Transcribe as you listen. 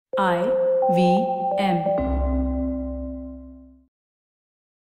IVM.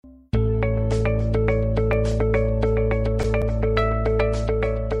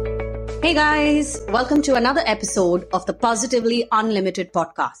 Hey guys, welcome to another episode of the Positively Unlimited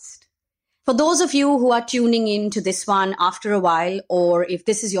podcast. For those of you who are tuning in to this one after a while, or if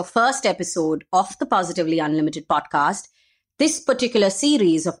this is your first episode of the Positively Unlimited podcast, this particular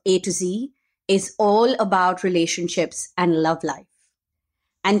series of A to Z is all about relationships and love life.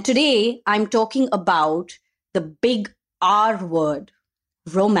 And today I'm talking about the big R word,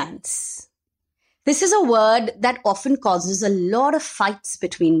 romance. This is a word that often causes a lot of fights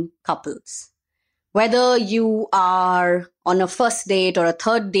between couples. Whether you are on a first date or a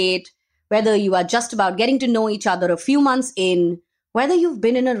third date, whether you are just about getting to know each other a few months in, whether you've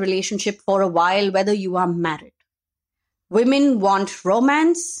been in a relationship for a while, whether you are married. Women want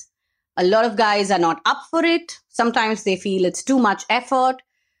romance. A lot of guys are not up for it. Sometimes they feel it's too much effort.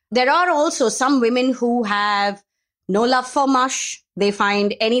 There are also some women who have no love for mush. They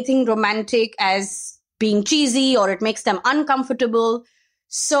find anything romantic as being cheesy or it makes them uncomfortable.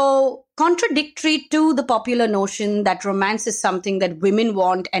 So contradictory to the popular notion that romance is something that women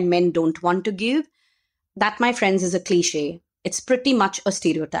want and men don't want to give, that, my friends, is a cliche. It's pretty much a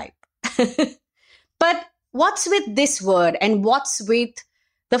stereotype. But what's with this word and what's with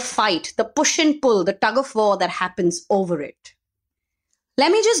the fight, the push and pull, the tug of war that happens over it?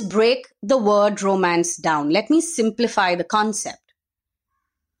 Let me just break the word romance down. Let me simplify the concept.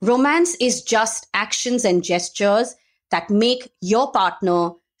 Romance is just actions and gestures that make your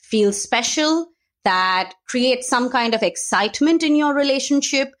partner feel special, that create some kind of excitement in your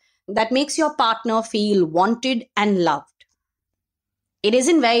relationship, that makes your partner feel wanted and loved. It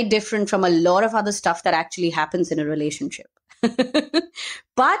isn't very different from a lot of other stuff that actually happens in a relationship.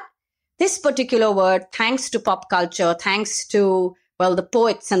 But this particular word, thanks to pop culture, thanks to the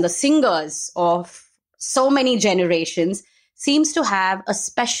poets and the singers of so many generations, seems to have a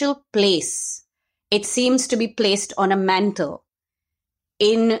special place. It seems to be placed on a mantle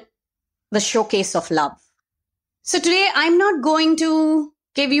in the showcase of love. So today, I'm not going to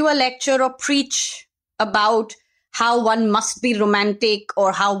give you a lecture or preach about how one must be romantic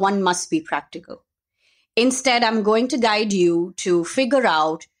or how one must be practical. Instead, I'm going to guide you to figure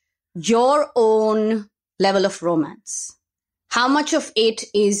out your own level of romance. How much of it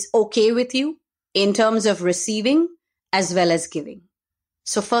is okay with you in terms of receiving as well as giving?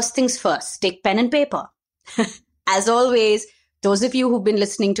 So first things first, take pen and paper. As always, those of you who've been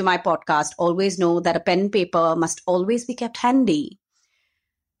listening to my podcast always know that a pen and paper must always be kept handy.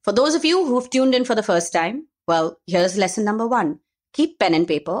 For those of you who've tuned in for the first time, here's lesson number 1. Keep pen and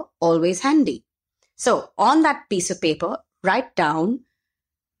paper always handy. So on that piece of paper, write down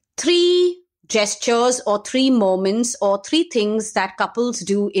 3 gestures or 3 moments or 3 things that couples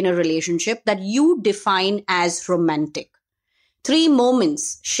do in a relationship that you define as romantic. 3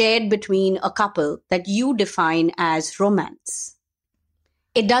 moments shared between a couple that you define as romance.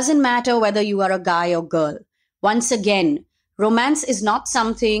 It doesn't matter whether you are a guy or girl. Once again, romance is not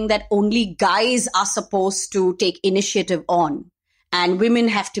something that only guys are supposed to take initiative on, and women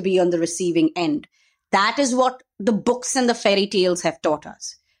have to be on the receiving end. That is what the books and the fairy tales have taught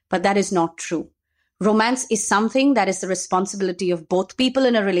us. But that is not true. Romance is something that is the responsibility of both people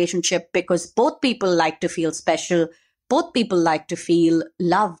in a relationship because both people like to feel special. Both people like to feel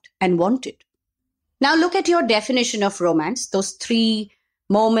loved and wanted. Now look at your definition of romance, those 3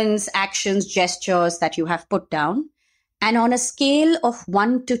 moments, actions, gestures that you have put down. And on a scale of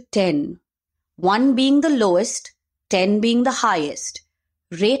 1 to 10, 1 being the lowest, 10 being the highest,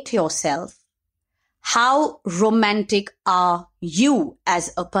 rate yourself. How romantic are you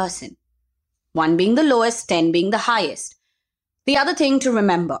as a person? 1 being the lowest, 10 being the highest. The other thing to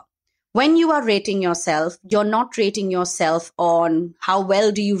remember, when you are rating yourself, you're not rating yourself on how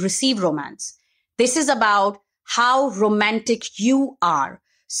well do you receive romance. This is about how romantic you are.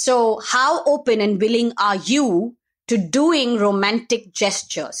 So how open and willing are you to doing romantic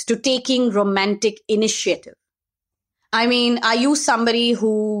gestures, to taking romantic initiative? I mean, are you somebody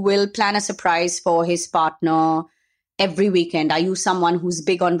who will plan a surprise for his partner every weekend? Are you someone who's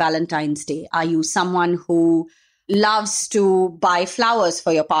big on Valentine's Day? Are you someone who loves to buy flowers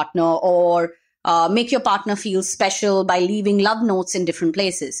for your partner or make your partner feel special by leaving love notes in different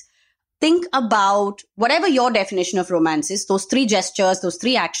places? Think about whatever your definition of romance is. Those 3 gestures, those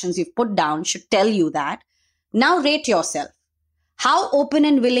 3 actions you've put down should tell you that. Now rate yourself. How open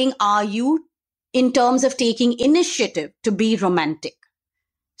and willing are you in terms of taking initiative to be romantic?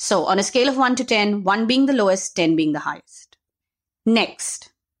 So on a scale of 1 to 10, 1 being the lowest, 10 being the highest.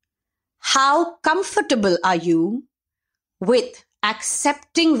 Next, how comfortable are you with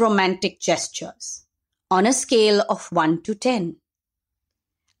accepting romantic gestures on a scale of 1 to 10.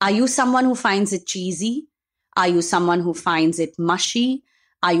 Are you someone who finds it cheesy? Are you someone who finds it mushy?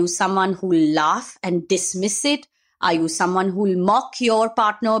 Are you someone who will laugh and dismiss it? Are you someone who will mock your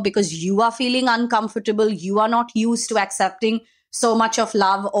partner because you are feeling uncomfortable? You are not used to accepting so much of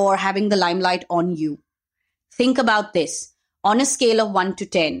love or having the limelight on you. Think about this. On a scale of 1 to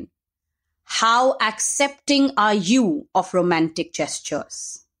 10, how accepting are you of romantic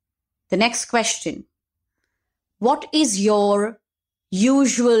gestures? The next question. What is your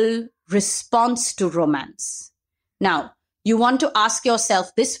usual response to romance? Now, you want to ask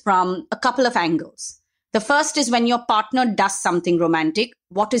yourself this from a couple of angles. The first is when your partner does something romantic,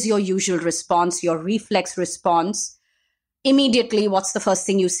 what is your usual response, your reflex response? Immediately, what's the first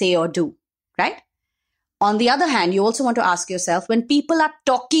thing you say or do, right? On the other hand, you also want to ask yourself, when people are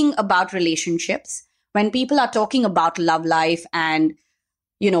talking about relationships, when people are talking about love life and,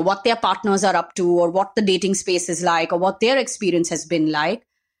 what their partners are up to or what the dating space is like or what their experience has been like,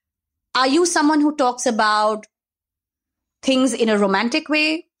 are you someone who talks about things in a romantic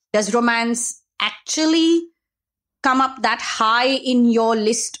way? Does romance actually come up that high in your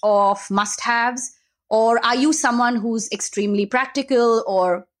list of must-haves? Or are you someone who's extremely practical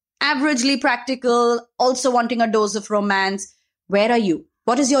or averagely practical, also wanting a dose of romance? Where are you?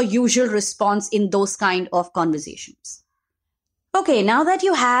 What is your usual response in those kind of conversations? Okay, now that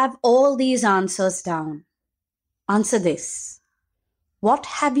you have all these answers down, answer this. What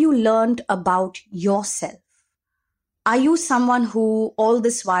have you learned about yourself? Are you someone who all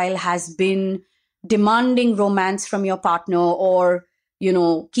this while has been demanding romance from your partner or,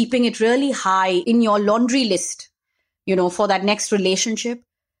 keeping it really high in your laundry list, for that next relationship?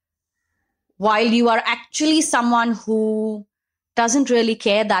 While you are actually someone who doesn't really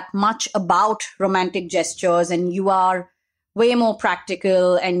care that much about romantic gestures and you are way more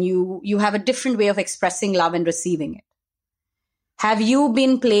practical and you have a different way of expressing love and receiving it. Have you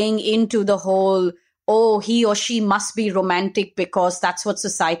been playing into the whole, oh, he or she must be romantic because that's what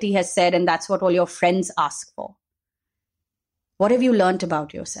society has said and that's what all your friends ask for? What have you learned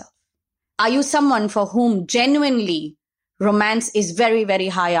about yourself? Are you someone for whom genuinely romance is very, very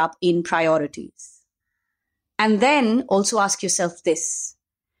high up in priorities? And then also ask yourself this.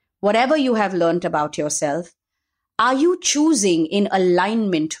 Whatever you have learned about yourself, are you choosing in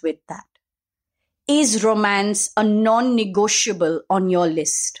alignment with that? Is romance a non-negotiable on your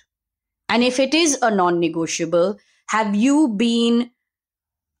list? And if it is a non-negotiable, have you been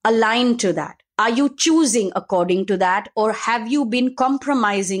aligned to that? Are you choosing according to that, or have you been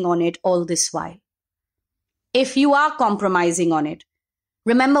compromising on it all this while? If you are compromising on it,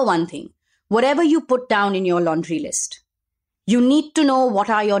 remember one thing. Whatever you put down in your laundry list, you need to know what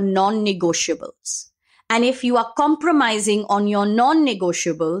are your non-negotiables. And if you are compromising on your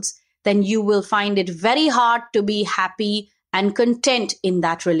non-negotiables, then you will find it very hard to be happy and content in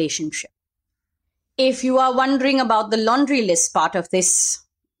that relationship. If you are wondering about the laundry list part of this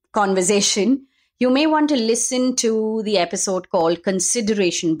conversation, you may want to listen to the episode called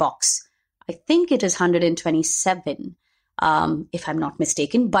Consideration Box. I think it is 127, if I'm not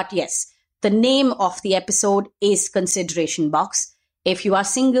mistaken. But yes, the name of the episode is Consideration Box. If you are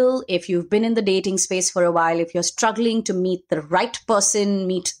single, if you've been in the dating space for a while, if you're struggling to meet the right person,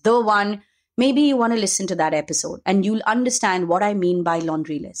 meet the one, maybe you want to listen to that episode and you'll understand what I mean by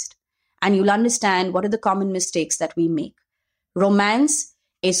laundry list. And you'll understand what are the common mistakes that we make. Romance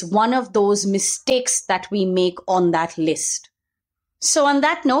is one of those mistakes that we make on that list. So on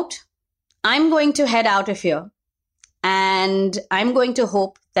that note, I'm going to head out of here and I'm going to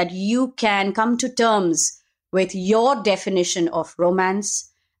hope that you can come to terms with your definition of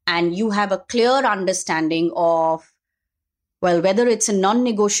romance and you have a clear understanding of, whether it's a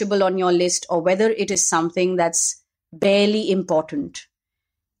non-negotiable on your list or whether it is something that's barely important.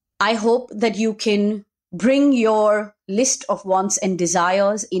 I hope that you can bring your list of wants and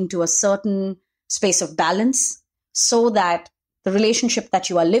desires into a certain space of balance so that the relationship that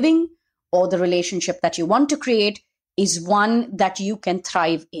you are living or the relationship that you want to create is one that you can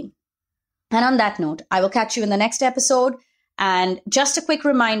thrive in. And on that note, I will catch you in the next episode. And just a quick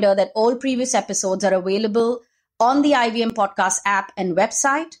reminder that all previous episodes are available on the IVM Podcast app and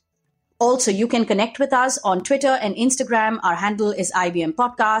website. Also, you can connect with us on Twitter and Instagram. Our handle is IVM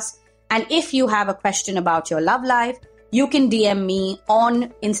Podcast. And if you have a question about your love life, you can DM me on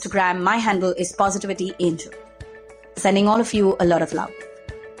Instagram. My handle is Positivity Angel. Sending all of you a lot of love.